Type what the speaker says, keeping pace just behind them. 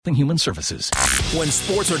Human Services. When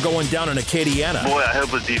sports are going down in Acadiana. Boy, I hope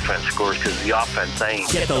the defense scores because the offense ain't.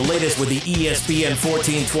 Get the latest with the ESPN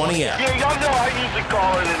 1420 app. Yeah, y'all know I usually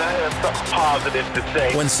call it and I have something positive to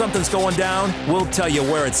say. When something's going down, we'll tell you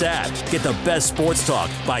where it's at. Get the best sports talk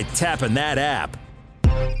by tapping that app.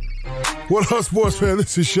 What up, sports fan?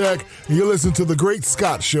 This is Shaq, and you're listening to The Great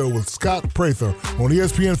Scott Show with Scott Prather on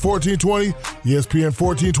ESPN 1420,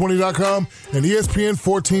 ESPN1420.com, and ESPN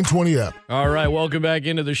 1420 app. All right, welcome back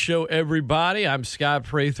into the show, everybody. I'm Scott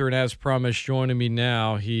Prather, and as promised, joining me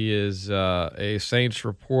now, he is a Saints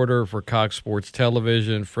reporter for Cox Sports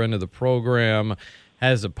Television, friend of the program,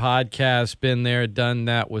 has a podcast, been there, done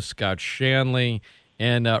that with Scott Shanley,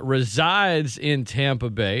 and resides in Tampa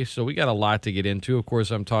Bay. So we got a lot to get into. Of course,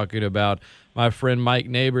 I'm talking about my friend Mike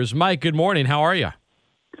Nabors. Mike, good morning. How are you?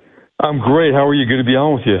 I'm great. How are you? Good to be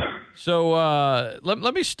on with you. So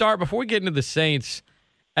let me start, before we get into the Saints,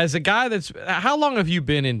 as a guy how long have you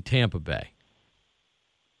been in Tampa Bay?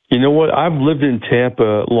 You know what? I've lived in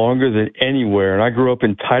Tampa longer than anywhere, and I grew up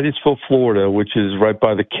in Titusville, Florida, which is right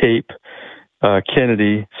by the Cape,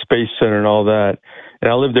 Kennedy Space Center and all that. And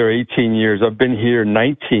I lived there 18 years. I've been here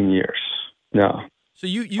 19 years now. So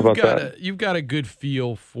you've got a good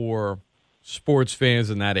feel for sports fans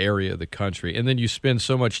in that area of the country, and then you spend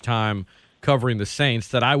so much time covering the Saints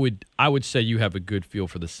that I would say you have a good feel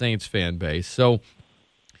for the Saints fan base. So,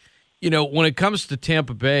 when it comes to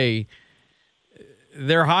Tampa Bay,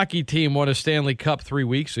 their hockey team won a Stanley Cup 3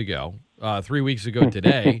 weeks ago. 3 weeks ago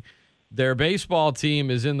today, their baseball team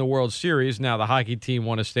is in the World Series. Now, the hockey team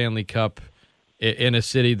won a Stanley Cup in a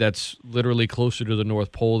city that's literally closer to the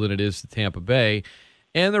North Pole than it is to Tampa Bay.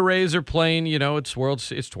 And the Rays are playing, it's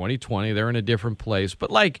 2020. They're in a different place.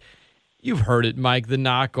 But, you've heard it, Mike, the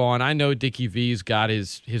knock on. I know Dickie V's got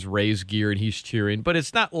his Rays gear and he's cheering, but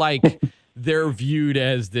it's not like they're viewed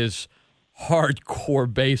as this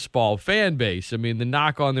hardcore baseball fan base. I mean, the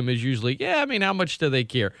knock on them is usually, how much do they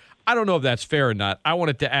care? I don't know if that's fair or not. I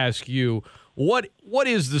wanted to ask you, what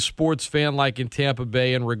is the sports fan like in Tampa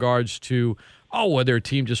Bay in regards to, well, their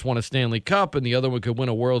team just won a Stanley Cup and the other one could win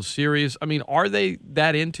a World Series? I mean, are they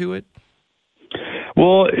that into it?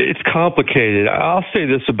 Well, it's complicated. I'll say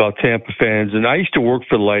this about Tampa fans, and I used to work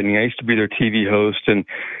for the Lightning. I used to be their TV host, and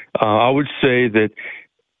I would say that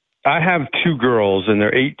I have two girls, and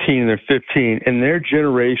they're 18 and they're 15, and their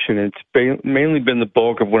generation, it's mainly been the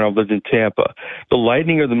bulk of when I lived in Tampa. The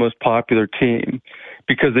Lightning are the most popular team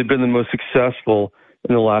because they've been the most successful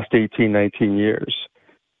in the last 18, 19 years.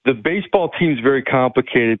 The baseball team is very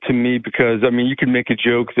complicated to me because, you can make a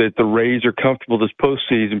joke that the Rays are comfortable this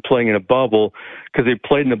postseason playing in a bubble because they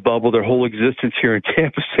played in a bubble their whole existence here in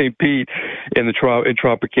Tampa, St. Pete, in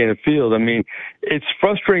Tropicana Field. It's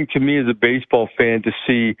frustrating to me as a baseball fan to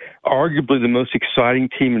see arguably the most exciting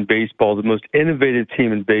team in baseball, the most innovative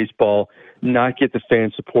team in baseball, not get the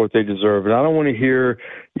fan support they deserve. And I don't want to hear,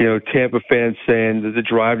 Tampa fans saying that the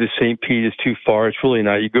drive to St. Pete is too far. It's really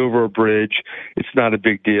not. You go over a bridge. It's not a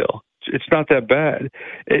big deal. It's not that bad.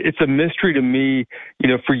 It's a mystery to me.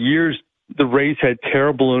 For years, the Rays had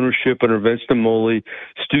terrible ownership under Vince Naimoli.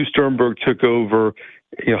 Stu Sternberg took over,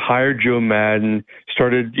 hired Joe Madden,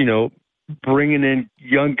 started, bringing in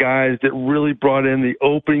young guys that really brought in the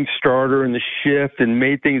opening starter and the shift and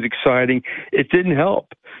made things exciting. It didn't help.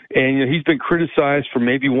 And he's been criticized for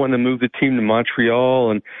maybe wanting to move the team to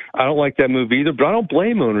Montreal, and I don't like that move either, but I don't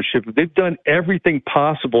blame ownership. They've done everything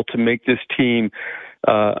possible to make this team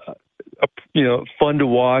fun to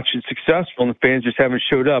watch and successful, and the fans just haven't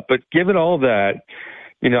showed up. But given all that,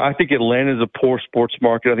 I think Atlanta's a poor sports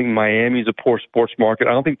market. I think Miami's a poor sports market.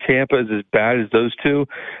 I don't think Tampa is as bad as those two.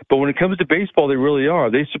 But when it comes to baseball, they really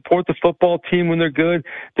are. They support the football team when they're good.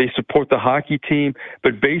 They support the hockey team.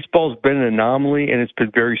 But baseball's been an anomaly, and it's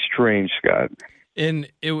been very strange, Scott. And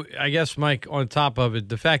I guess, Mike, on top of it,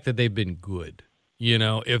 the fact that they've been good.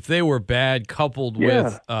 If they were bad, coupled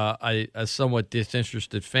with a somewhat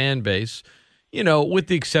disinterested fan base, with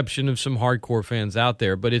the exception of some hardcore fans out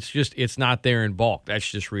there, but it's not there in bulk. That's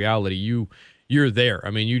just reality. You're there.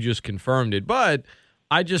 You just confirmed it. But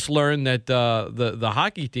I just learned that the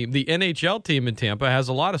hockey team, the NHL team in Tampa, has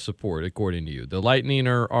a lot of support, according to you. The Lightning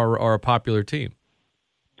are a popular team.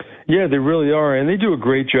 Yeah, they really are, and they do a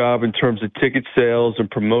great job in terms of ticket sales and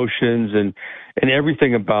promotions and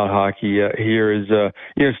everything about hockey here is,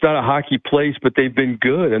 it's not a hockey place, but they've been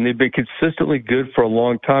good, and they've been consistently good for a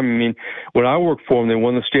long time. When I worked for them, they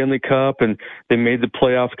won the Stanley Cup, and they made the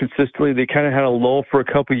playoffs consistently. They kind of had a lull for a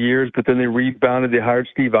couple of years, but then they rebounded. They hired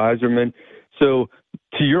Steve Yzerman. So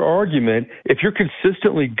to your argument, if you're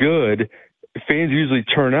consistently good, fans usually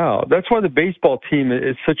turn out. That's why the baseball team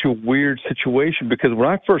is such a weird situation, because when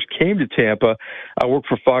I first came to Tampa, I worked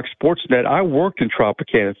for Fox Sports Net. I worked in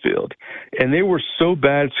Tropicana Field, and they were so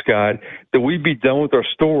bad, Scott, that we'd be done with our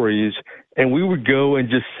stories, and we would go and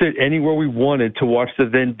just sit anywhere we wanted to watch the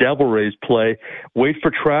then Devil Rays play, wait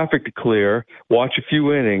for traffic to clear, watch a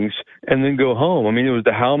few innings, and then go home. I mean, it was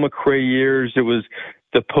the Hal McRae years. It was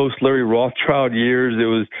the post-Larry Rothschild years. It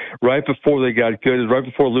was right before they got good. It was right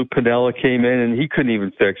before Lou Piniella came in, and he couldn't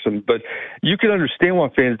even fix them. But you can understand why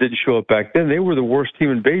fans didn't show up back then. They were the worst team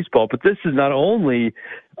in baseball. But this is not only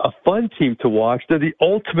a fun team to watch, they're the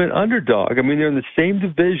ultimate underdog. I mean, they're in the same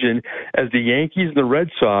division as the Yankees and the Red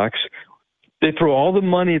Sox. They throw all the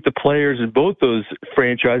money at the players in both those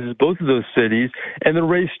franchises, both of those cities, and the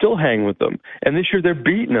Rays still hang with them. And this year they're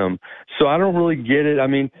beating them. So I don't really get it. I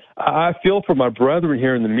mean, I feel for my brethren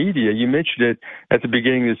here in the media. You mentioned it at the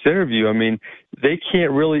beginning of this interview. I mean, they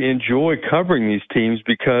can't really enjoy covering these teams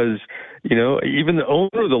because, you know, even the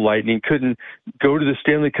owner of the Lightning couldn't go to the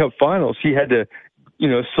Stanley Cup Finals. He had to, you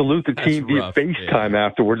know, salute the team via FaceTime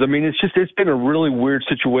afterwards. I mean, it's been a really weird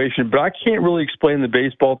situation, but I can't really explain the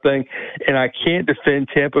baseball thing, and I can't defend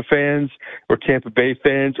Tampa fans or Tampa Bay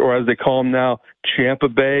fans, or as they call them now, Champa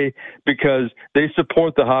Bay, because they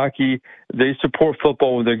support the hockey, they support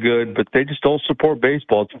football when they're good, but they just don't support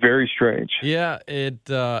baseball. It's very strange. Yeah,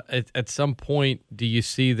 at some point, do you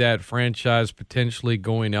see that franchise potentially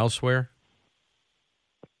going elsewhere?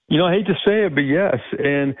 You know, I hate to say it, but yes,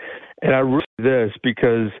 and I really this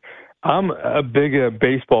because I'm a big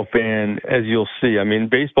baseball fan, as you'll see. I mean,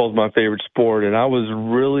 baseball is my favorite sport, and I was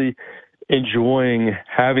really enjoying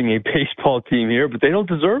having a baseball team here, but they don't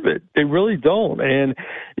deserve it. They really don't. And,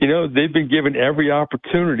 you know, they've been given every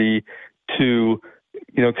opportunity to,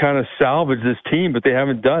 you know, kind of salvage this team, but they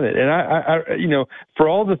haven't done it. And I you know, for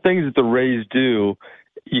all the things that the Rays do,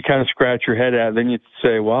 you kind of scratch your head at, and then you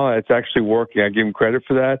say, well, it's actually working. I give them credit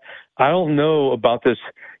for that. I don't know about this,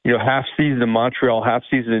 you know, half season in Montreal, half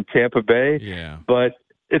season in Tampa Bay. Yeah. But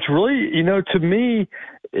it's really, you know, to me,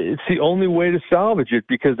 it's the only way to salvage it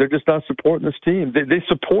because they're just not supporting this team. They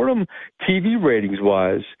support them TV ratings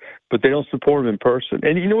wise, but they don't support them in person.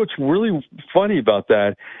 And you know what's really funny about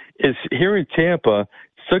that is here in Tampa,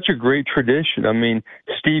 such a great tradition. I mean,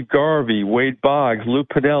 Steve Garvey, Wade Boggs, Lou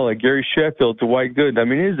Piniella, Gary Sheffield, Dwight Gooden. I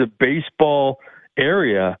mean, it is a baseball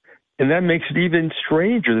area. And that makes it even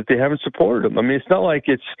stranger that they haven't supported them. I mean, it's not like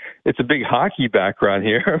it's a big hockey background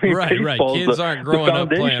here. I mean, right. Kids aren't growing up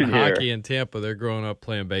playing hockey in Tampa. They're growing up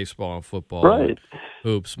playing baseball and football. Right.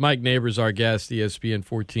 Hoops. Mike Nabors, our guest, ESPN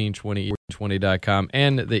 1420, ESPN1420.com,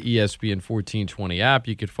 and the ESPN 1420 app.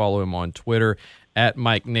 You could follow him on Twitter at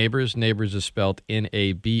Mike Nabors. Nabors is spelled Nabors.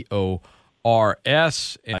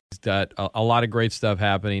 And he's got a lot of great stuff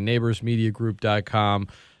happening. NaborsMediaGroup.com.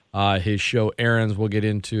 His show Aaron's, we'll get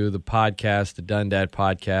into the podcast, the Dundad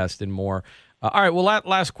podcast, and more. All right, well,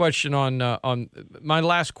 last question on my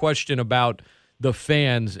last question about the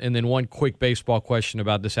fans, and then one quick baseball question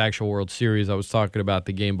about this actual World Series. I was talking about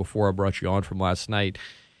the game before I brought you on from last night.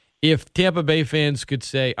 If Tampa Bay fans could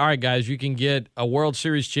say, all right, guys, you can get a World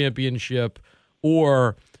Series championship,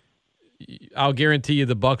 or I'll guarantee you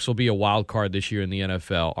the Bucs will be a wild card this year in the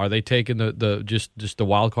NFL. Are they taking just the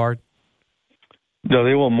wild card? No,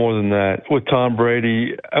 they want more than that. With Tom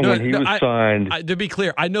Brady, when he was signed. To be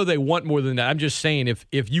clear, I know they want more than that. I'm just saying if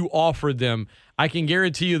you offered them, I can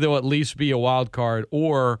guarantee you they'll at least be a wild card,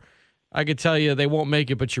 or I could tell you they won't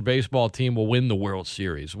make it, but your baseball team will win the World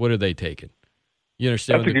Series. What are they taking? You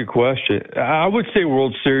understand? That's a good question. I would say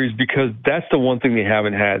World Series because that's the one thing they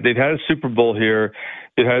haven't had. They've had a Super Bowl here.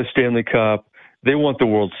 They've had a Stanley Cup. They want the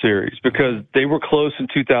World Series because they were close in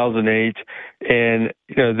 2008, and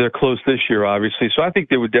you know they're close this year, obviously. So I think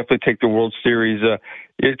they would definitely take the World Series. To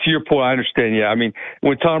your point, I understand. Yeah, I mean,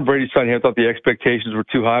 when Tom Brady signed him, I thought the expectations were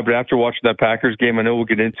too high. But after watching that Packers game, I know we'll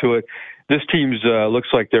get into it. This team's looks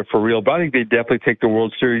like they're for real. But I think they definitely take the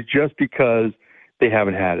World Series just because they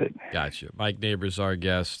haven't had it. Gotcha. Mike Nabors, our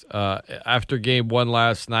guest. After Game 1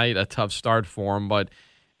 last night, a tough start for him, but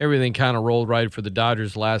everything kind of rolled right for the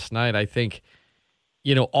Dodgers last night. I think,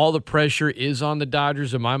 you know, all the pressure is on the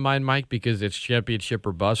Dodgers in my mind, Mike, because it's championship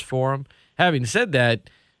or bust for them. Having said that,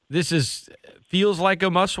 this feels like a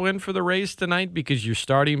must-win for the Rays tonight because you're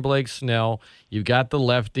starting Blake Snell. You've got the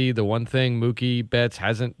lefty, the one thing Mookie Betts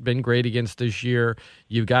hasn't been great against this year.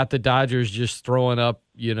 You've got the Dodgers just throwing up,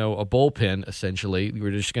 you know, a bullpen, essentially.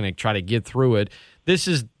 We're just going to try to get through it. This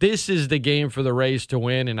is the game for the Rays to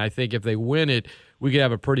win, and I think if they win it, we could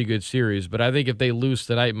have a pretty good series. But I think if they lose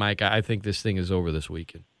tonight, Mike, I think this thing is over this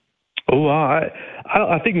weekend. Oh,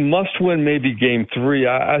 I think must win maybe game 3.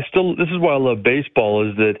 This is why I love baseball,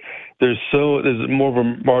 is that there's more of a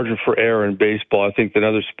margin for error in baseball, I think, than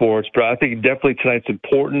other sports. But I think definitely tonight's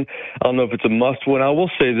important. I don't know if it's a must win. I will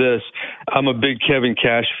say this: I'm a big Kevin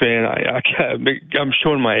Cash fan. I'm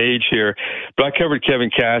showing my age here, but I covered Kevin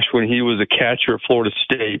Cash when he was a catcher at Florida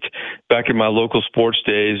State back in my local sports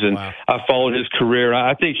days, and wow. I followed his career.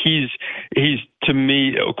 I think he's to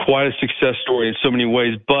me quite a success story in so many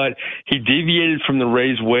ways, but he deviated from the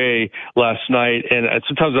Rays way last night, and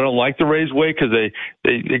sometimes I don't like the Rays way because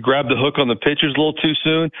they grabbed the hook on the pitchers a little too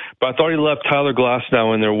soon, but I thought he left Tyler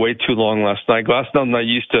Glasnow in there way too long last night. Glasnow's not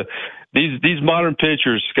used to these modern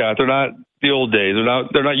pitchers, Scott. They're not the old days.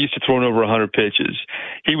 They're not used to throwing over 100 pitches.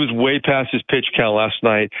 He was way past his pitch count last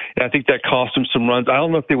night, and I think that cost him some runs. I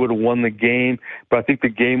don't know if they would have won the game, but I think the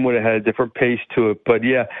game would have had a different pace to it. But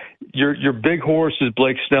yeah, your big horse is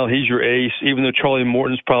Blake Snell. He's your ace, even though Charlie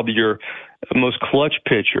Morton's probably your most clutch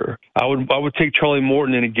pitcher. I would take Charlie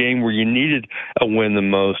Morton in a game where you needed a win the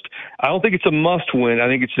most. I don't think it's a must win. I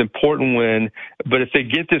think it's an important win. But if they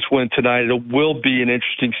get this win tonight, it will be an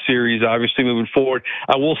interesting series, obviously, moving forward.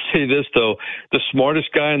 I will say this, though. The smartest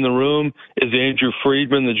guy in the room is Andrew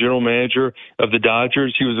Friedman, the general manager of the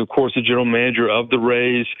Dodgers. He was, of course, the general manager of the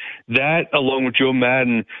Rays. That, along with Joe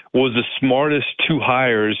Madden, was the smartest 2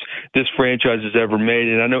 hires this franchise has ever made.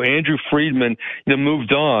 And I know Andrew Friedman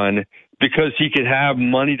moved on because he could have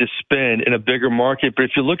money to spend in a bigger market. But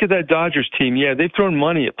if you look at that Dodgers team, yeah, they've thrown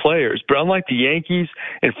money at players. But unlike the Yankees,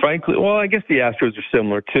 and frankly, well, I guess the Astros are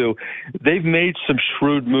similar too, they've made some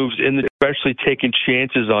shrewd moves, especially taking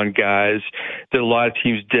chances on guys that a lot of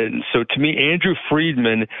teams didn't. So to me, Andrew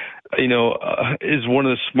Friedman, is one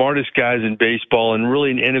of the smartest guys in baseball and really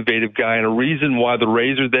an innovative guy, and a reason why the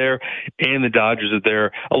Rays are there and the Dodgers are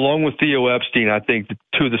there, along with Theo Epstein, I think, the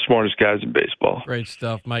 2 of the smartest guys in baseball. Great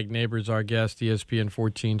stuff. Mike Nabors, our guest,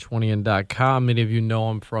 ESPN1420 and .com. Many of you know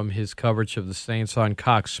him from his coverage of the Saints on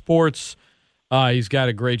Cox Sports. He's got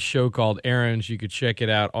a great show called Errands. You could check it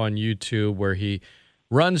out on YouTube, where he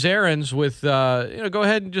runs errands with, go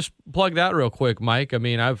ahead and just plug that real quick, Mike. I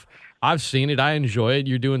mean, I've seen it. I enjoy it.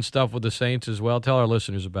 You're doing stuff with the Saints as well. Tell our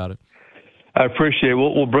listeners about it. I appreciate it.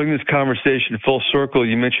 We'll bring this conversation full circle.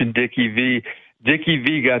 You mentioned Dickie V. Dickie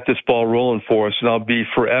V got this ball rolling for us, and I'll be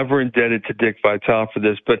forever indebted to Dick Vitale for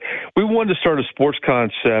this. But we wanted to start a sports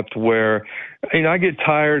concept where, I get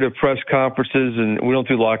tired of press conferences, and we don't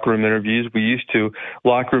do locker room interviews. We used to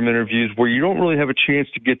locker room interviews where you don't really have a chance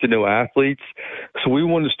to get to know athletes. So we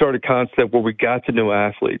wanted to start a concept where we got to know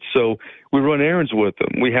athletes. So we run errands with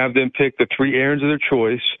them. We have them pick the 3 errands of their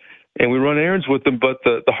choice, and we run errands with them. But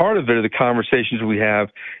the heart of it are the conversations we have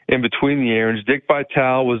in between the errands. Dick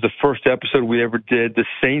Vitale was the first episode we ever did. The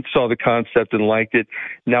Saints saw the concept and liked it.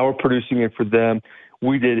 Now we're producing it for them.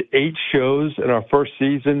 We did 8 shows in our first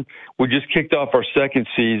season. We just kicked off our second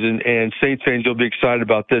season, and Saints fans, you'll be excited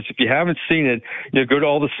about this. If you haven't seen it, go to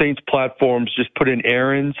all the Saints platforms, just put in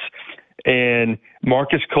errands, and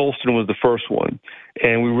Marcus Colston was the first one.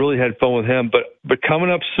 And we really had fun with him. But coming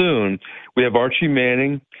up soon, we have Archie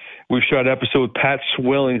Manning. We shot an episode with Pat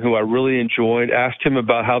Swilling, who I really enjoyed. Asked him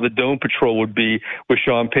about how the Dome Patrol would be with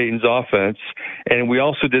Sean Payton's offense. And we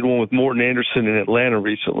also did one with Morton Anderson in Atlanta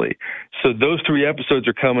recently. So those 3 episodes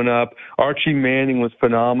are coming up. Archie Manning was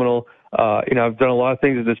phenomenal. I've done a lot of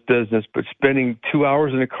things in this business, but spending 2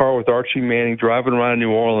 hours in a car with Archie Manning, driving around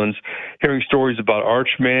New Orleans, hearing stories about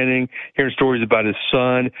Arch Manning, hearing stories about his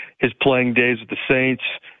son, his playing days with the Saints,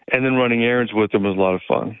 and then running errands with him was a lot of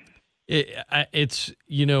fun. It's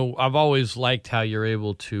I've always liked how you're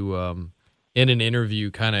able to, in an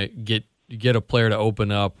interview, kind of get a player to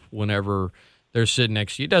open up whenever they're sitting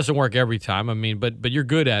next to you. It doesn't work every time, but you're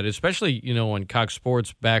good at it, especially, on Cox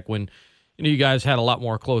Sports back when, you guys had a lot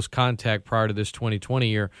more close contact prior to this 2020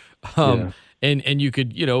 year. And you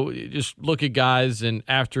could, just look at guys, and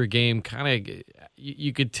after a game, kind of,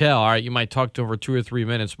 you could tell, all right, you might talk to over 2 or 3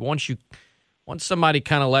 minutes, but once somebody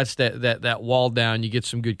kind of lets that wall down, you get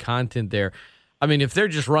some good content there. I mean, if they're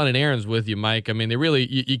just running errands with you, Mike, I mean, they really,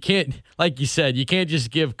 you can't, like you said, you can't just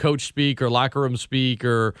give coach speak or locker room speak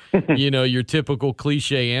or, your typical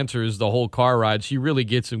cliche answers the whole car ride. So you really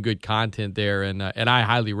get some good content there, and I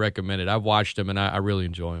highly recommend it. I've watched them, and I really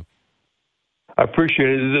enjoy them. I appreciate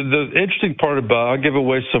it. The interesting part about, I'll give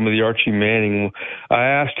away some of the Archie Manning. I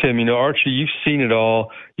asked him, Archie, you've seen it all.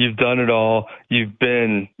 You've done it all. You've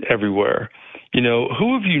been everywhere.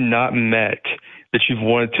 Who have you not met that you've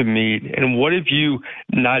wanted to meet, and what have you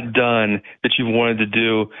not done that you've wanted to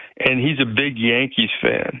do? And he's a big Yankees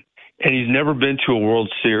fan, and he's never been to a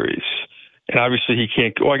World Series. And obviously he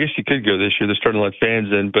can't go. Well, I guess he could go this year. They're starting to let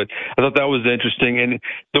fans in. But I thought that was interesting. And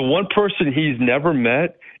the one person he's never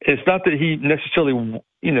met, it's not that he necessarily,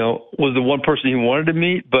 was the one person he wanted to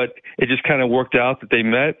meet, but it just kind of worked out that they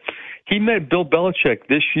met. He met Bill Belichick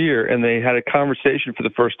this year, and they had a conversation for the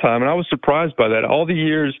first time, and I was surprised by that. All the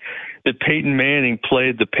years that Peyton Manning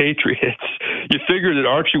played the Patriots, you figured that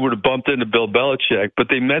Archie would have bumped into Bill Belichick, but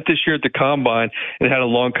they met this year at the Combine and had a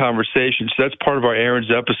long conversation. So that's part of our Aaron's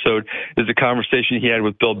episode, is the conversation he had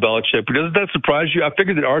with Bill Belichick. But doesn't that surprise you? I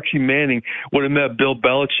figured that Archie Manning would have met Bill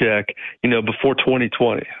Belichick, before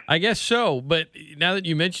 2020. I guess so, but now that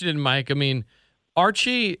you mentioned it, Mike, I mean,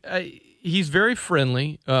 Archie, he's very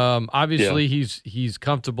friendly. Obviously, he's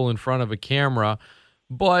comfortable in front of a camera,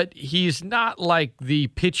 but he's not like the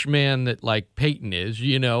pitch man that like Peyton is.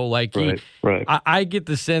 Right. I get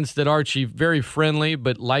the sense that Archie very friendly,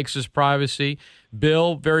 but likes his privacy.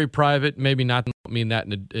 Bill very private. Maybe not mean that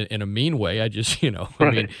in a mean way. I just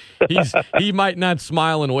right. he might not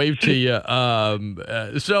smile and wave to you.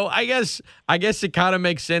 So I guess it kind of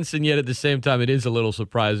makes sense, and yet at the same time, it is a little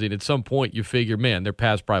surprising. At some point, you figure, man, their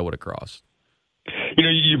paths probably would have crossed.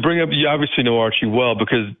 You bring up, you obviously know Archie well,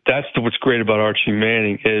 because that's what's great about Archie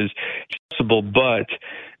Manning is accessible. But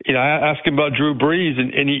I asked him about Drew Brees,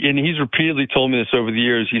 and he's repeatedly told me this over the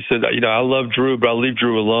years. He said, I love Drew, but I'll leave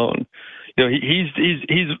Drew alone. He's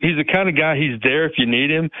the kind of guy, he's there if you need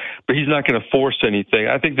him, but he's not going to force anything.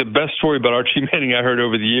 I think the best story about Archie Manning I heard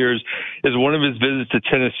over the years is one of his visits to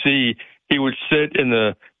Tennessee. He would sit in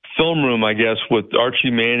the film room, I guess, with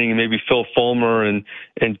Archie Manning and maybe Phil Fulmer and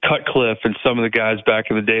Cutcliffe and some of the guys back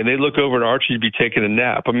in the day, and they'd look over and Archie'd be taking a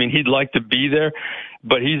nap. I mean, he'd like to be there,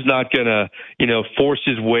 but he's not going to, force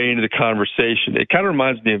his way into the conversation. It kind of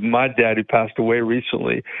reminds me of my dad, who passed away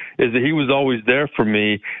recently, is that he was always there for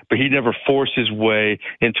me, but he never forced his way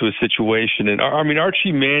into a situation. And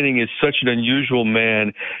Archie Manning is such an unusual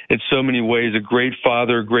man in so many ways, a great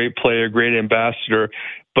father, great player, great ambassador,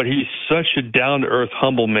 but he's such a down-to-earth,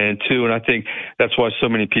 humble man, too, and I think that's why so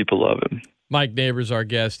many people love him. Mike Nabors, our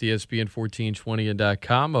guest,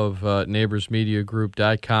 ESPN1420.com of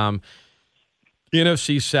NaborsMediaGroup.com.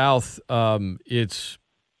 NFC South, it's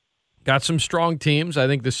got some strong teams. I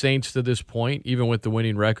think the Saints, to this point, even with the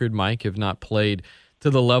winning record, Mike, have not played to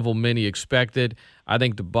the level many expected. I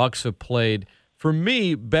think the Bucs have played, for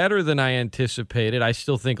me, better than I anticipated. I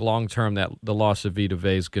still think long-term that the loss of Vita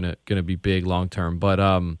Vea is gonna be big long-term. But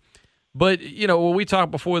when we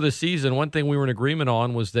talked before the season, one thing we were in agreement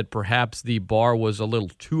on was that perhaps the bar was a little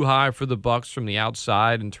too high for the Bucs from the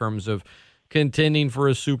outside in terms of contending for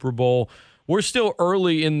a Super Bowl. We're still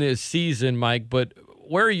early in this season, Mike, but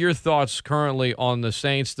where are your thoughts currently on the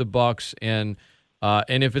Saints, the Bucs, and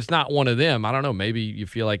if it's not one of them, I don't know, maybe you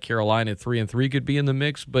feel like Carolina at 3-3 could be in the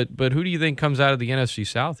mix, but who do you think comes out of the NFC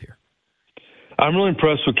South here? I'm really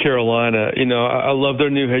impressed with Carolina. I love their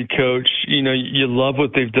new head coach. You love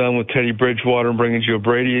what they've done with Teddy Bridgewater and bringing Joe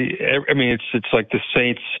Brady. I mean, it's like the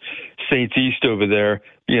Saints East over there.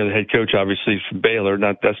 The head coach obviously is from Baylor.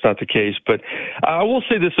 That's not the case. But I will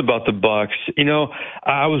say this about the Bucs.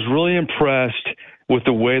 I was really impressed with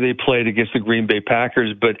the way they played against the Green Bay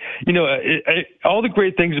Packers. But, all the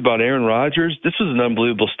great things about Aaron Rodgers, this was an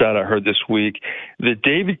unbelievable stat I heard this week, that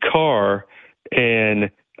David Carr and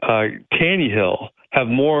Tannehill have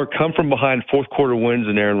more come from behind fourth quarter wins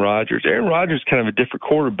than Aaron Rodgers. Aaron Rodgers is kind of a different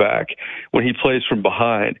quarterback when he plays from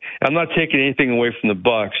behind. I'm not taking anything away from the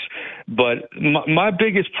Bucs, but my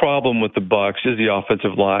biggest problem with the Bucs is the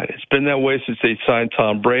offensive line. It's been that way since they signed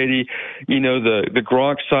Tom Brady. The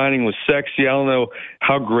Gronk signing was sexy. I don't know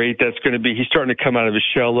how great that's going to be. He's starting to come out of his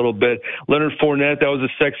shell a little bit. Leonard Fournette, that was a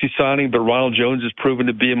sexy signing, but Ronald Jones has proven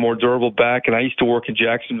to be a more durable back. And I used to work in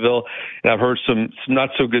Jacksonville, and I've heard some not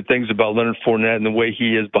so good things about Leonard Fournette and the way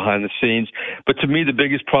he is behind the scenes. But to me, the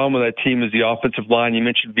biggest problem with that team is the offensive line. You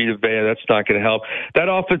mentioned Vita Vea. That's not going to help. That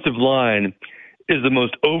offensive line is the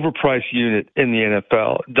most overpriced unit in the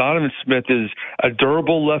NFL. Donovan Smith is a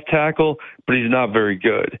durable left tackle, but he's not very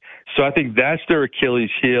good. So I think that's their Achilles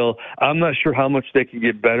heel. I'm not sure how much they can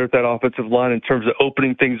get better at that offensive line in terms of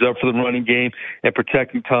opening things up for the running game and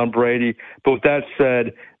protecting Tom Brady. But with that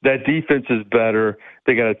said, that defense is better.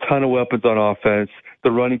 They got a ton of weapons on offense.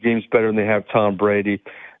 The running game's better than they have Tom Brady.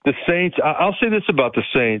 The Saints, I'll say this about the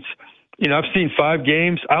Saints. I've seen 5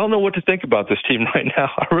 games. I don't know what to think about this team right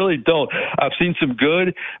now. I really don't. I've seen some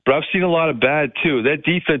good, but I've seen a lot of bad, too. That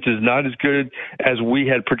defense is not as good as we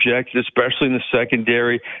had projected, especially in the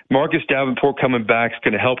secondary. Marcus Davenport coming back is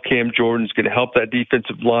going to help Cam Jordan. Is going to help that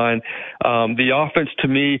defensive line. The offense, to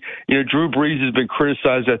me, Drew Brees has been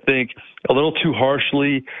criticized, I think, a little too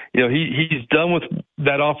harshly. He's done with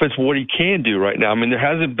that offense what he can do right now. I mean, there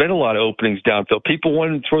hasn't been a lot of openings downfield. People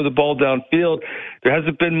want to throw the ball downfield. There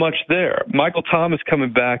hasn't been much there. Michael Thomas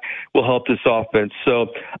coming back will help this offense. So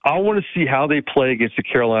I want to see how they play against the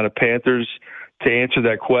Carolina Panthers to answer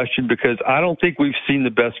that question, because I don't think we've seen the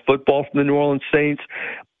best football from the New Orleans Saints.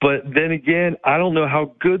 But then again, I don't know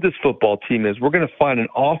how good this football team is. We're going to find an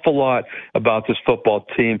awful lot about this football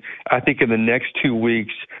team, I think, in the next 2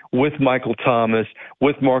 weeks with Michael Thomas,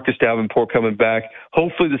 with Marcus Davenport coming back.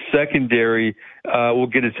 Hopefully the secondary will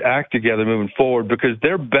get its act together moving forward, because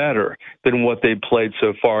they're better than what they've played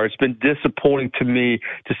so far. It's been disappointing to me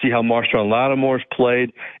to see how Marshawn Lattimore's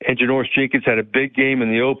played, and Janoris Jenkins had a big game in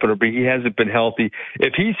the opener, but he hasn't been healthy.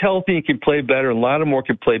 If he's healthy and can play better, and Lattimore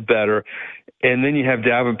can play better, and then you have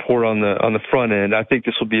Davenport on the front end, I think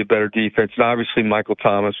this will be a better defense. And obviously Michael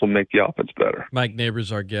Thomas will make the offense better. Mike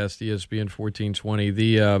Nabors, our guest, ESPN 1420.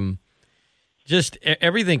 The just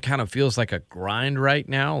everything kind of feels like a grind right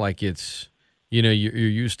now. Like it's, you're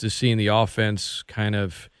used to seeing the offense kind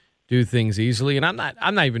of do things easily. And I'm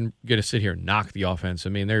not even going to sit here and knock the offense.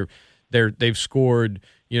 I mean, they've scored.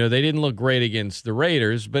 They didn't look great against the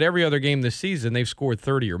Raiders, but every other game this season they've scored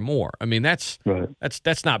 30 or more. I mean, that's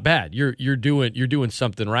not bad. You're doing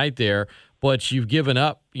something right there, but you've given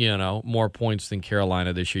up, more points than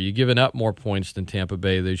Carolina this year. You've given up more points than Tampa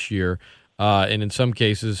Bay this year. And in some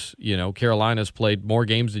cases, Carolina's played more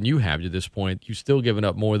games than you have to this point. You've still given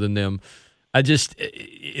up more than them.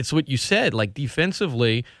 It's what you said, like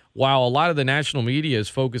defensively, while a lot of the national media is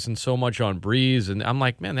focusing so much on Breeze, and I'm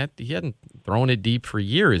like, man, he hadn't thrown it deep for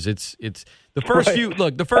years. It's the first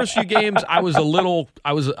the first few games I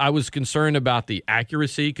was concerned about the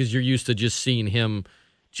accuracy, because you're used to just seeing him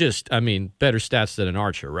better stats than an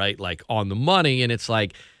Archer, right? Like on the money, and it's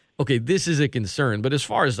like, okay, this is a concern. But as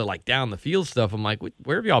far as the down the field stuff, I'm like,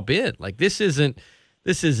 where have y'all been? Like this isn't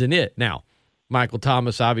it. Now, Michael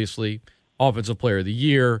Thomas, obviously, Offensive Player of the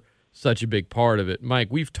Year, such a big part of it. Mike,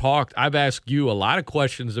 I've asked you a lot of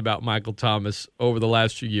questions about Michael Thomas over the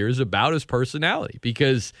last few years about his personality,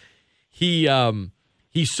 because he's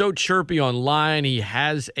so chirpy online. He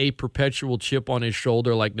has a perpetual chip on his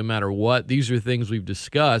shoulder, like no matter what. These are things we've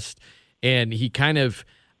discussed, and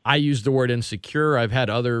I use the word insecure. I've had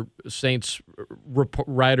other Saints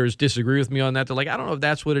writers disagree with me on that. They're like, I don't know if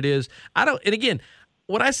that's what it is. And again,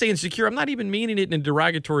 when I say insecure, I'm not even meaning it in a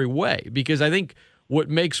derogatory way, because I think what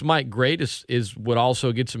makes Mike great is what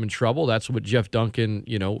also gets him in trouble. That's what Jeff Duncan,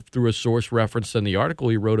 through a source referenced in the article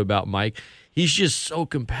he wrote about Mike. He's just so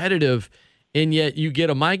competitive, and yet you get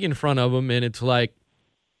a mic in front of him, and it's like,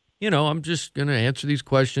 I'm just going to answer these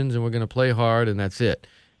questions, and we're going to play hard, and that's it.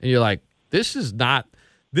 And you're like, this is not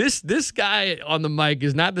 – this guy on the mic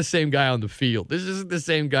is not the same guy on the field. This isn't the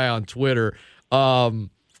same guy on Twitter.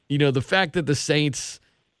 The fact that the Saints –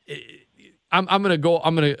 I'm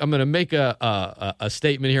gonna make a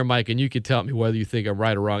statement here, Mike, and you can tell me whether you think I'm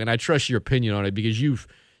right or wrong. And I trust your opinion on it, because you've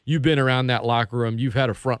been around that locker room. You've had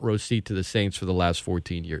a front row seat to the Saints for the last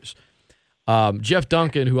 14 years. Jeff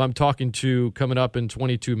Duncan, who I'm talking to coming up in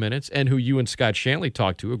 22 minutes, and who you and Scott Shanley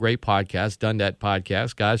talked to, a great podcast, Done That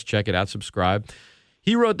Podcast. Guys, check it out, subscribe.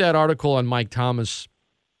 He wrote that article on Mike Thomas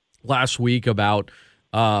last week about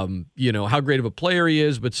how great of a player he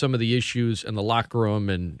is, but some of the issues in the locker room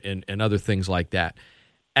and other things like that.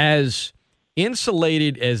 As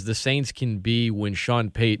insulated as the Saints can be when Sean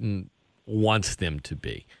Payton wants them to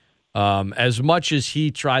be, as much as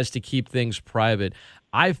he tries to keep things private,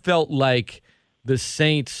 I felt like the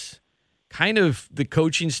Saints, kind of the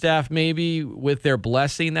coaching staff maybe, with their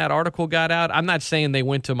blessing, that article got out. I'm not saying they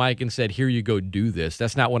went to Mike and said, here you go, do this.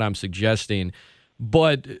 That's not what I'm suggesting.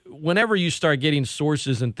 But whenever you start getting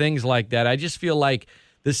sources and things like that, I just feel like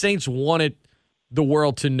the Saints wanted the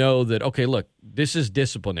world to know that, okay, look, this is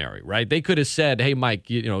disciplinary, right? They could have said, hey, Mike,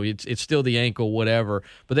 it's still the ankle, whatever.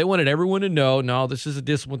 But they wanted everyone to know, no, this is a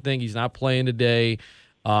discipline thing. He's not playing today.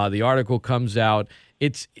 The article comes out.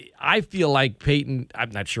 I feel like Peyton,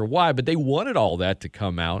 I'm not sure why, but they wanted all that to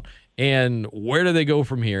come out. And where do they go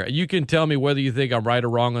from here? You can tell me whether you think I'm right or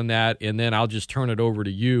wrong on that, and then I'll just turn it over to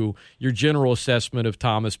you, your general assessment of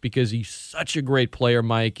Thomas, because he's such a great player,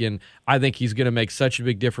 Mike, and I think he's going to make such a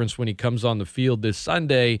big difference when he comes on the field this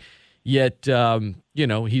Sunday, yet,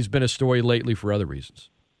 he's been a story lately for other reasons.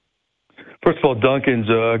 First of all, Duncan's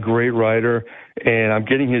a great writer, and I'm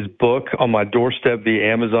getting his book on my doorstep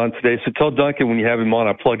via Amazon today. So tell Duncan when you have him on,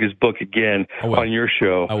 I'll plug his book again on your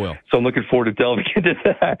show. I will. So I'm looking forward to delving into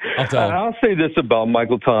that. I'll tell him. I'll say this about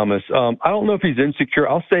Michael Thomas. I don't know if he's insecure.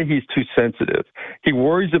 I'll say he's too sensitive. He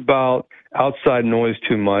worries about outside noise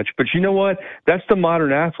too much. But you know what? That's the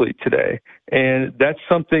modern athlete today. And that's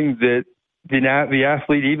something that the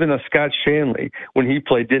athlete, even Scott Shanley, when he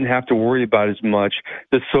played, didn't have to worry about as much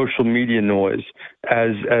the social media noise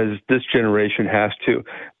as this generation has to.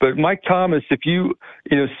 But Mike Thomas, if you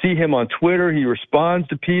see him on Twitter, he responds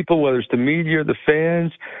to people, whether it's the media or the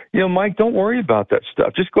fans. Mike, don't worry about that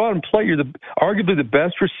stuff. Just go out and play. You're arguably the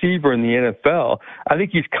best receiver in the NFL. I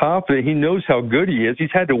think he's confident. He knows how good he is. He's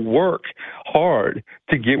had to work hard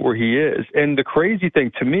to get where he is. And the crazy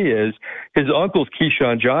thing to me is his uncle's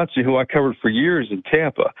Keyshawn Johnson, who I covered for years in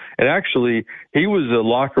Tampa. And actually, he was a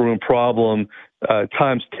locker room problem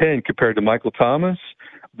times 10 compared to Michael Thomas.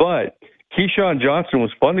 But Keyshawn Johnson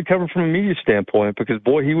was fun to cover from a media standpoint because,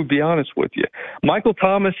 boy, he would be honest with you. Michael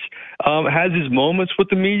Thomas has his moments with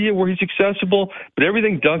the media where he's accessible, but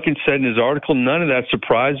everything Duncan said in his article, none of that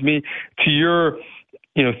surprised me. To your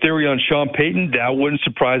theory on Sean Payton, that wouldn't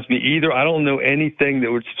surprise me either. I don't know anything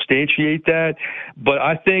that would substantiate that, but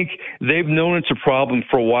I think they've known it's a problem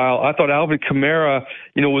for a while. I thought Alvin Kamara,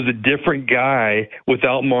 was a different guy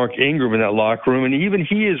without Mark Ingram in that locker room, and even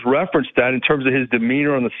he has referenced that in terms of his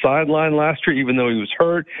demeanor on the sideline last year, even though he was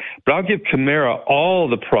hurt. But I'll give Kamara all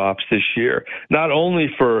the props this year, not only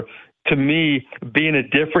for, to me, being a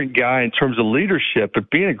different guy in terms of leadership, but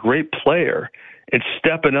being a great player and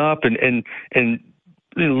stepping up and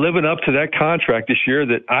living up to that contract this year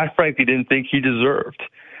that I frankly didn't think he deserved.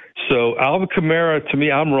 So Alvin Kamara, to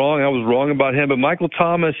me, I'm wrong. I was wrong about him. But Michael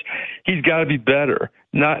Thomas, he's got to be better.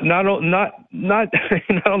 Not on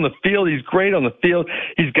the field. He's great on the field.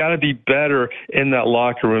 He's got to be better in that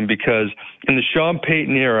locker room because in the Sean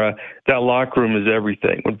Payton era, that locker room is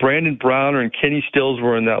everything. When Brandon Browner and Kenny Stills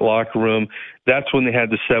were in that locker room, that's when they had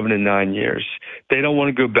the 7 and 9 years. They don't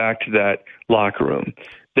want to go back to that locker room.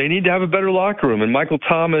 They need to have a better locker room. And Michael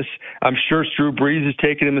Thomas, I'm sure Drew Brees has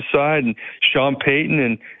taken him aside, and Sean Payton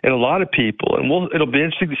and a lot of people. And it'll be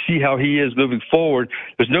interesting to see how he is moving forward.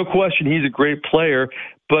 There's no question he's a great player.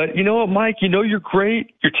 But you know what, Mike? You're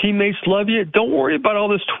great. Your teammates love you. Don't worry about all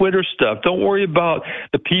this Twitter stuff. Don't worry about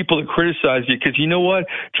the people that criticize you because you know what?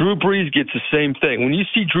 Drew Brees gets the same thing. When you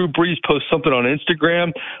see Drew Brees post something on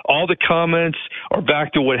Instagram, all the comments are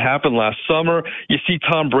back to what happened last summer. You see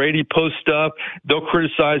Tom Brady post stuff. They'll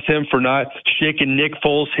criticize him for not shaking Nick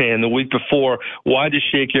Foles' hand the week before. Why did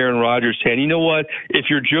shake Aaron Rodgers' hand? You know what? If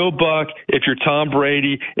you're Joe Buck, if you're Tom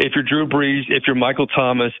Brady, if you're Drew Brees, if you're Michael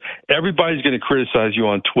Thomas, everybody's going to criticize you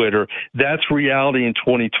on Twitter. That's reality in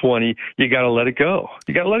 2020. You got to let it go.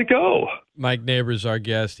 You got to let it go. Mike Nabors, our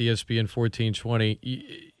guest, ESPN 1420.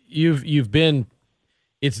 You've been.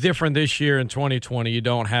 It's different this year in 2020. You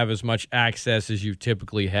don't have as much access as you've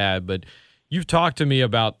typically had, but you've talked to me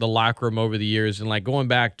about the locker room over the years and like going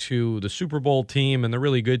back to the Super Bowl team and the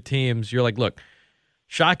really good teams. You're like, look,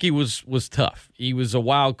 Shockey was tough. He was a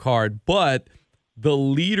wild card, but the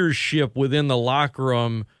leadership within the locker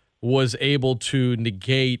room was able to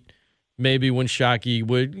negate maybe when Shockey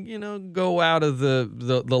would, go out of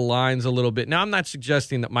the lines a little bit. Now, I'm not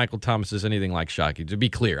suggesting that Michael Thomas is anything like Shockey, to be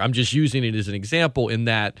clear. I'm just using it as an example in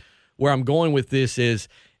that where I'm going with this is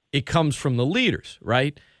it comes from the leaders,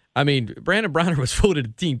 right? I mean, Brandon Browner was voted a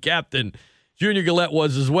team captain. Junior Gillette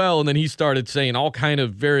was as well, and then he started saying all kind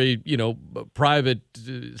of very, private,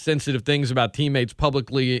 sensitive things about teammates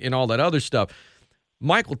publicly and all that other stuff.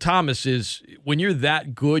 Michael Thomas is, when you're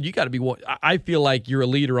that good, you got to be, I feel like you're a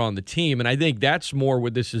leader on the team, and I think that's more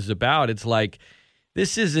what this is about. It's like,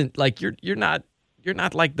 this isn't like you're not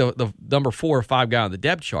like the number 4 or 5 guy on the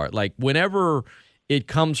depth chart. Like, whenever it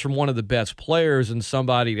comes from one of the best players and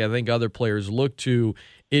somebody that I think other players look to,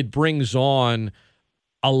 it brings on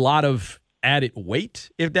a lot of added weight,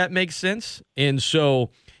 if that makes sense. And so,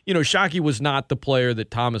 Shockey was not the player that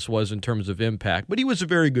Thomas was in terms of impact, but he was a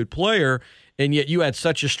very good player. And yet you had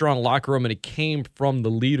such a strong locker room, and it came from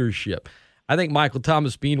the leadership. I think Michael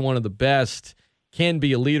Thomas, being one of the best, can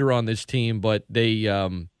be a leader on this team, but they,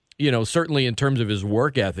 certainly in terms of his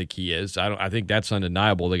work ethic, he is. I think that's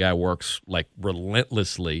undeniable. The guy works like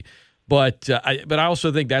relentlessly. But I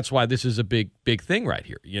also think that's why this is a big thing right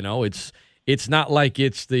here. It's not like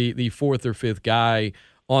it's the 4th or 5th guy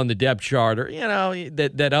on the depth chart, or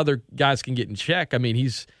that other guys can get in check. I mean,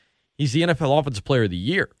 he's the NFL Offensive Player of the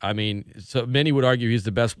Year. I mean, so many would argue he's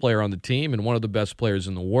the best player on the team and one of the best players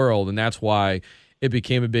in the world, and that's why it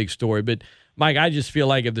became a big story. But, Mike, I just feel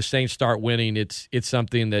like if the Saints start winning, it's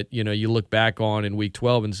something that, you look back on in Week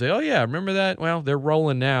 12 and say, oh, yeah, remember that? Well, they're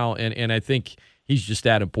rolling now, and I think he's just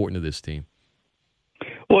that important to this team.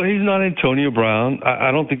 Well, he's not Antonio Brown. I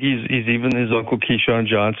don't think he's even his uncle Keyshawn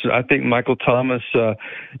Johnson. I think Michael Thomas,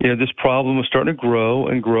 this problem was starting to grow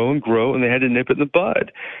and grow and grow, and they had to nip it in the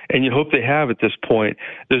bud. And you hope they have at this point.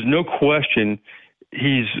 There's no question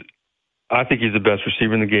he's I think he's the best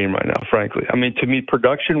receiver in the game right now, frankly. I mean, to me,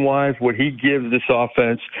 production-wise, what he gives this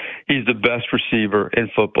offense, he's the best receiver in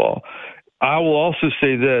football. I will also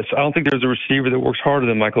say this. I don't think there's a receiver that works harder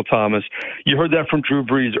than Michael Thomas. You heard that from Drew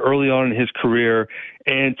Brees early on in his career.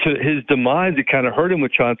 And to his demise, it kind of hurt him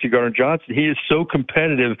with Chauncey Gardner-Johnson. He is so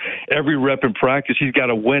competitive every rep in practice. He's got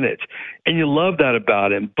to win it. And you love that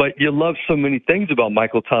about him. But you love so many things about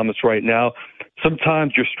Michael Thomas right now.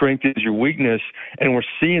 Sometimes your strength is your weakness, and we're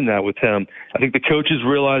seeing that with him. I think the coaches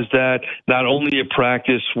realized that not only at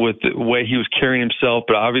practice with the way he was carrying himself,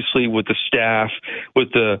 but obviously with the staff,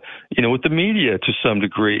 with the media to some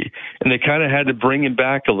degree. And they kind of had to bring him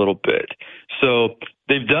back a little bit. So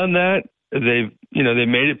they've done that. They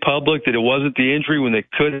made it public that it wasn't the injury when they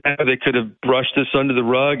could have brushed this under the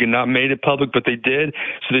rug and not made it public, but they did.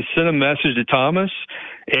 So they sent a message to Thomas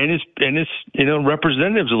and his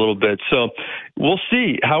representatives a little bit. So we'll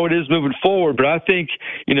see how it is moving forward. But I think,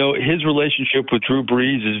 his relationship with Drew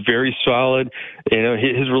Brees is very solid.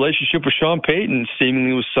 His relationship with Sean Payton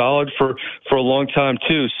seemingly was solid for a long time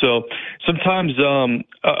too. So sometimes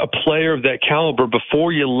a player of that caliber,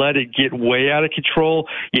 before you let it get way out of control,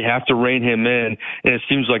 you have to rein him in. And it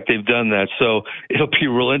seems like they've done that. So it'll be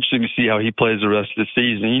real interesting to see how he plays the rest of the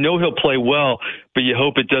season. He'll play well, but you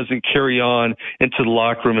hope it doesn't carry on into the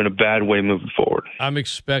locker room in a bad way moving forward. I'm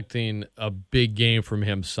expecting a big game from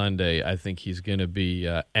him Sunday. I think he's going to be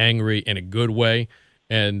angry in a good way,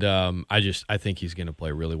 and I think he's going to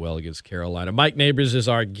play really well against Carolina. Mike Nabors is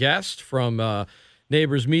our guest from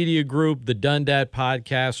Nabors Media Group, the Dundat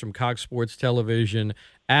podcast from Cox Sports Television,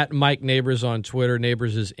 at Mike Nabors on Twitter.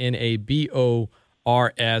 Nabors is Nabors,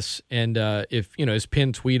 and if his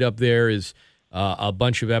pinned tweet up there is a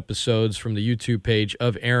bunch of episodes from the YouTube page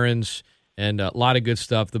of Aaron's, and a lot of good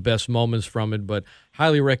stuff, the best moments from it, but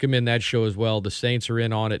highly recommend that show as well. The Saints are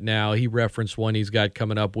in on it now. He referenced one he's got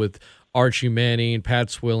coming up with Archie Manning, Pat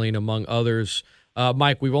Swilling, among others.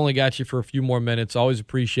 Mike, we've only got you for a few more minutes. Always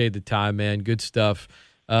appreciate the time, man. Good stuff.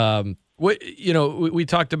 We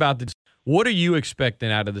talked about this. What are you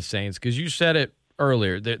expecting out of the Saints? Because you said it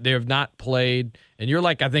earlier. They have not played, and you're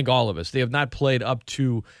like, I think all of us, they have not played up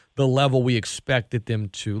to the level we expected them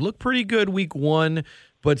to. Look pretty good week one,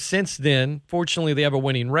 but since then, fortunately, they have a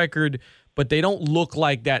winning record, but they don't look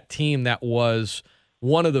like that team that was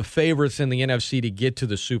one of the favorites in the NFC to get to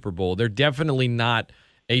the Super Bowl. They're definitely not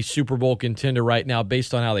a Super Bowl contender right now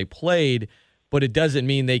based on how they played, but it doesn't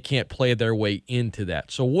mean they can't play their way into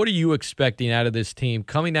that. So what are you expecting out of this team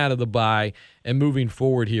coming out of the bye and moving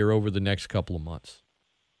forward here over the next couple of months?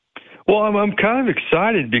 Well, I'm kind of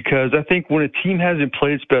excited because I think when a team hasn't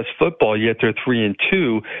played its best football yet, they're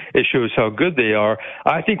 3-2. It shows how good they are.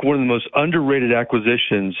 I think one of the most underrated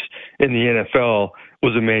acquisitions in the NFL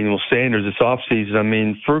was Emmanuel Sanders this offseason. I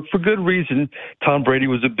mean, for good reason. Tom Brady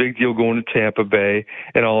was a big deal going to Tampa Bay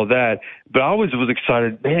and all of that. But I always was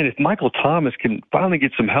excited, man, if Michael Thomas can finally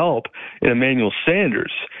get some help in Emmanuel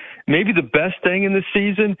Sanders. Maybe the best thing in this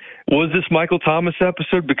season was this Michael Thomas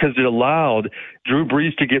episode because it allowed Drew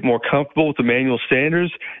Brees to get more comfortable with Emmanuel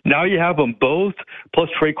Sanders. Now you have them both, plus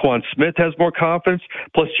Traquan Smith has more confidence,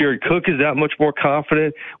 plus Jared Cook is that much more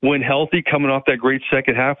confident when healthy coming off that great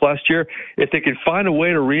second half last year. If they can find a way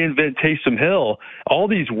to reinvent Taysom Hill, all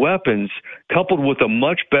these weapons coupled with a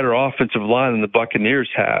much better offensive line than the Buccaneers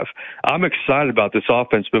have, I'm excited about this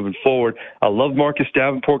offense moving forward. I love Marcus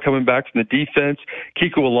Davenport coming back from the defense.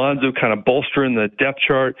 Kiko Alonso kind of bolstering the depth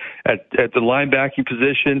chart at the linebacking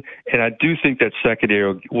position, and I do think that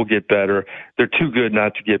secondary will get better. They're too good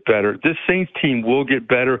not to get better. This Saints team will get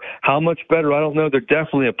better. How much better, I don't know. They're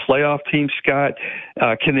definitely a playoff team, Scott.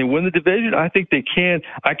 Can they win the division? I think they can.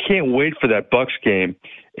 I can't wait for that Bucs game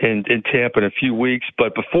in Tampa in a few weeks,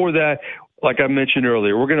 but before that, like I mentioned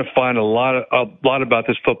earlier, we're going to find a lot about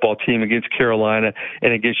this football team against Carolina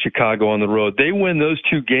and against Chicago on the road. They win those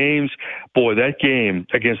two games, boy, that game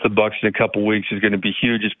against the Bucs in a couple weeks is going to be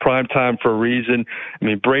huge. It's prime time for a reason. I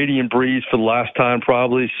mean, Brady and Breeze for the last time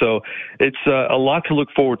probably. So it's a lot to look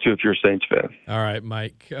forward to if you're a Saints fan. All right,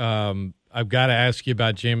 Mike. I've got to ask you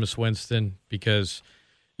about Jameis Winston because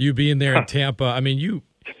you being there in Tampa, I mean, you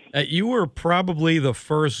were probably the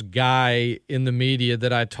first guy in the media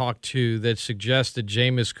that I talked to that suggested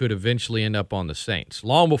Jameis could eventually end up on the Saints,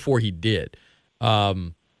 long before he did.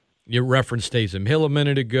 You referenced Taysom Hill a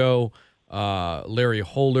minute ago. Larry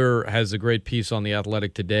Holder has a great piece on The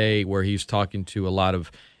Athletic today where he's talking to a lot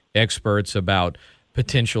of experts about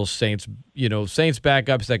potential Saints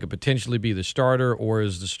backups that could potentially be the starter, or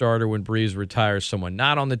is the starter when Breeze retires someone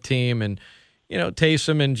not on the team. And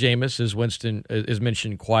Taysom and Jameis, as Winston is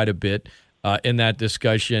mentioned quite a bit in that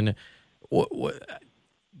discussion.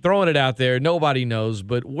 throwing it out there. Nobody knows,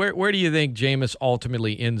 but where do you think Jameis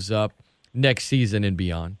ultimately ends up next season and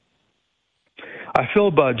beyond? I feel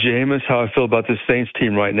about Jameis how I feel about the Saints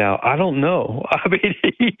team right now. I don't know. I mean,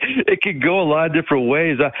 it could go a lot of different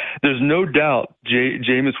ways. There's no doubt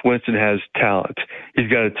Jameis Winston has talent. He's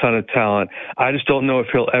got a ton of talent. I just don't know if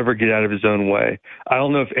he'll ever get out of his own way. I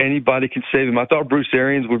don't know if anybody can save him. I thought Bruce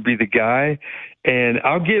Arians would be the guy, and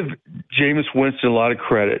I'll give Jameis Winston a lot of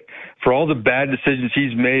credit for all the bad decisions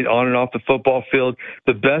he's made on and off the football field.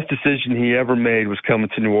 The best decision he ever made was coming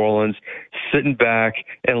to New Orleans, sitting back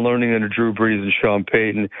and learning under Drew Brees and Sean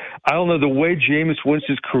Payton. I don't know, the way Jameis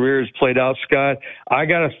Winston's career has played out, Scott, I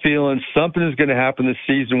got a feeling something is going to happen this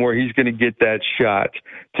season where he's going to get that shot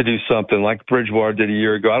to do something like Bridgewater did a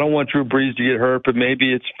year ago. I don't want Drew Brees to get hurt, but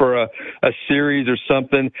maybe it's for a series or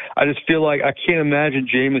something. I just feel like I can't imagine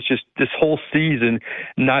Jameis just this whole season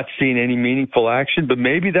not seeing any meaningful action, but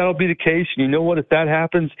maybe that'll be the case. And you know what? If that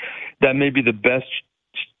happens, that may be the best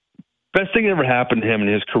thing that ever happened to him in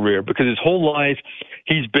his career, because his whole life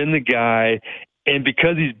he's been the guy. And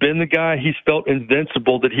because he's been the guy, he's felt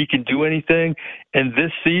invincible, that he can do anything. And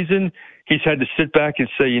this season, he's had to sit back and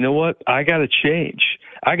say, you know what? I got to change.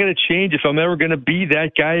 I got to change if I'm ever going to be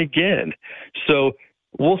that guy again. So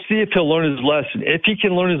we'll see if he'll learn his lesson. If he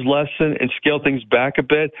can learn his lesson and scale things back a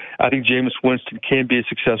bit, I think Jameis Winston can be a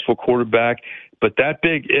successful quarterback. But that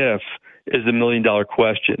big if is the million-dollar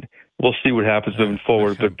question. We'll see what happens moving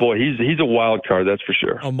forward. But, boy, he's a wild card, that's for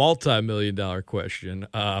sure. A multi-million-dollar question,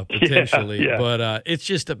 potentially. Yeah. But it's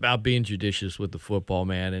just about being judicious with the football,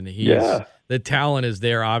 man. And the talent is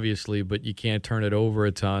there, obviously, but you can't turn it over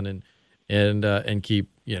a ton and keep,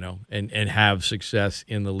 and have success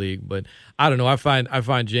in the league. But I don't know. I find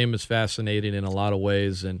Jameis fascinating in a lot of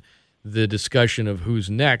ways. And the discussion of who's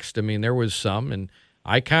next, I mean, there was some. And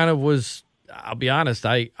I kind of was – I'll be honest,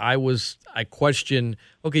 I question,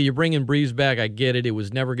 okay, you're bringing Brees back. I get it. It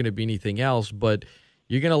was never going to be anything else, but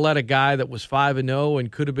you're going to let a guy that was 5-0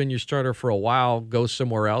 and could have been your starter for a while go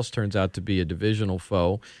somewhere else, turns out to be a divisional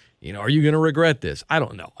foe. Are you going to regret this? I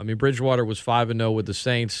don't know. I mean, Bridgewater was 5-0 with the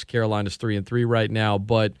Saints. Carolina's 3-3 right now,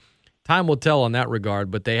 but time will tell on that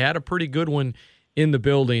regard. But they had a pretty good one in the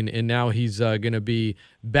building, and now he's going to be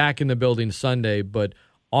back in the building Sunday, but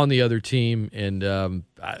on the other team, and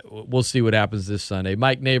we'll see what happens this Sunday.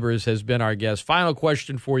 Mike Nabors has been our guest. Final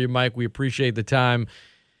question for you, Mike. We appreciate the time.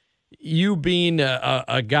 You being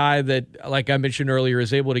a guy that, like I mentioned earlier,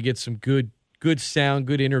 is able to get some good sound,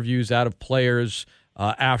 good interviews out of players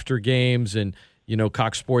after games, and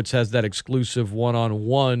Cox Sports has that exclusive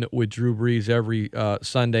one-on-one with Drew Brees every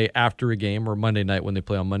Sunday after a game, or Monday night when they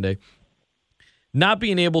play on Monday. Not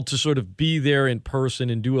being able to sort of be there in person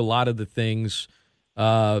and do a lot of the things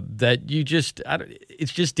that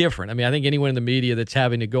it's just different. I mean, I think anyone in the media that's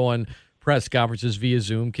having to go on press conferences via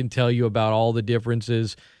Zoom can tell you about all the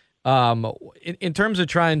differences. In terms of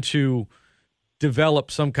trying to develop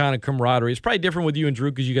some kind of camaraderie, it's probably different with you and Drew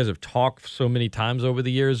because you guys have talked so many times over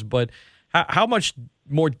the years, but how much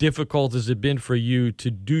more difficult has it been for you to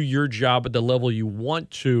do your job at the level you want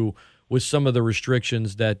to with some of the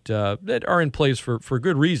restrictions that are in place for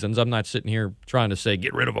good reasons? I'm not sitting here trying to say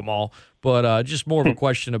get rid of them all, but just more of a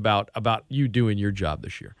question about you doing your job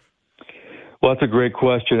this year. Well, that's a great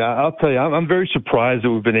question. I'll tell you, I'm very surprised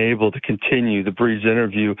that we've been able to continue the Brees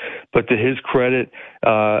interview. But to his credit,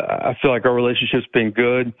 I feel like our relationship's been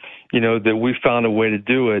good, that we found a way to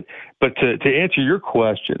do it. But to answer your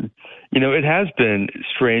question, it has been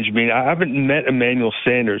strange. I mean, I haven't met Emmanuel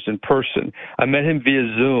Sanders in person. I met him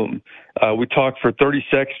via Zoom. We talked for 30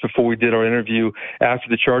 seconds before we did our interview after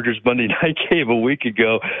the Chargers Monday night game a week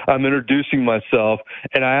ago. I'm introducing myself,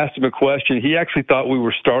 and I asked him a question. He actually thought we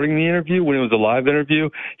were starting the interview when it was a live interview.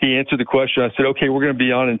 He answered the question. I said, okay, we're going to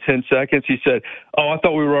be on in 10 seconds. He said, oh, I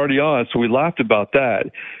thought we were already on, so we laughed about that.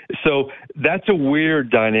 So that's a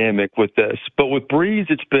weird dynamic with this. But with Brees,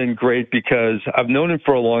 it's been great because I've known him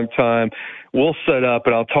for a long time. We'll set up,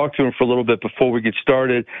 and I'll talk to him for a little bit before we get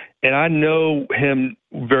started. And I know him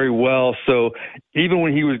very well, so even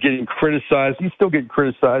when he was getting criticized, he's still getting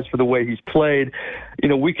criticized for the way he's played.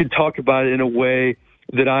 We could talk about it in a way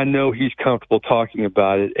that I know he's comfortable talking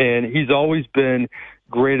about it. And he's always been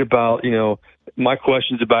great about, my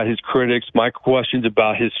questions about his critics, my questions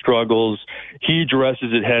about his struggles. He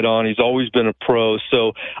addresses it head on. He's always been a pro.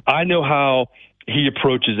 So I know how he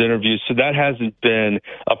approaches interviews. So that hasn't been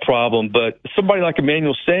a problem. But somebody like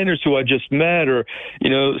Emmanuel Sanders, who I just met, or,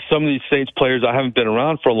 some of these Saints players I haven't been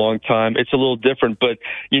around for a long time, it's a little different. But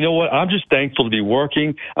you know what? I'm just thankful to be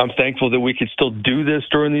working. I'm thankful that we can still do this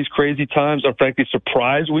during these crazy times. I'm frankly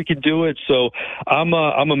surprised we could do it. So I'm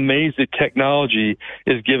amazed that technology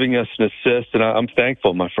is giving us an assist, and I'm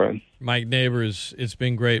thankful, my friend. Mike Nabors, it's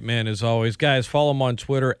been great, man, as always. Guys, follow him on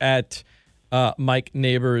Twitter at Mike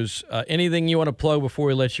Nabors. Anything you want to plug before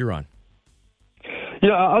we let you run?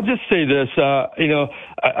 I'll just say this.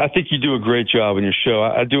 I think you do a great job on your show.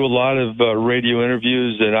 I do a lot of radio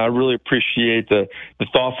interviews, and I really appreciate the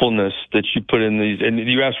thoughtfulness that you put in these. And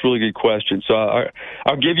you ask really good questions. So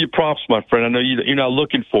I'll give you props, my friend. I know you're not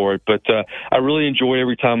looking for it, but I really enjoy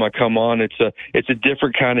every time I come on. It's a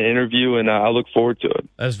different kind of interview, and I look forward to it.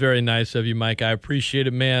 That's very nice of you, Mike. I appreciate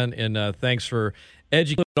it, man, and thanks for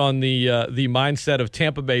educating on the mindset of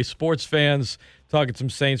Tampa Bay sports fans, talking some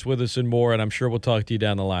Saints with us and more, and I'm sure we'll talk to you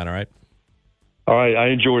down the line, all right? All right, I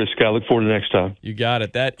enjoyed it, Scott. Look forward to next time. You got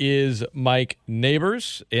it. That is Mike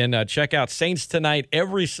Nabors. And check out Saints Tonight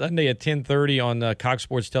every Sunday at 10:30 on Cox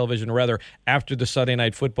Sports Television, or rather after the Sunday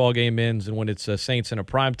night football game ends, and when it's Saints in a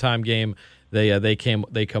primetime game, they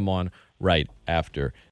come on right after.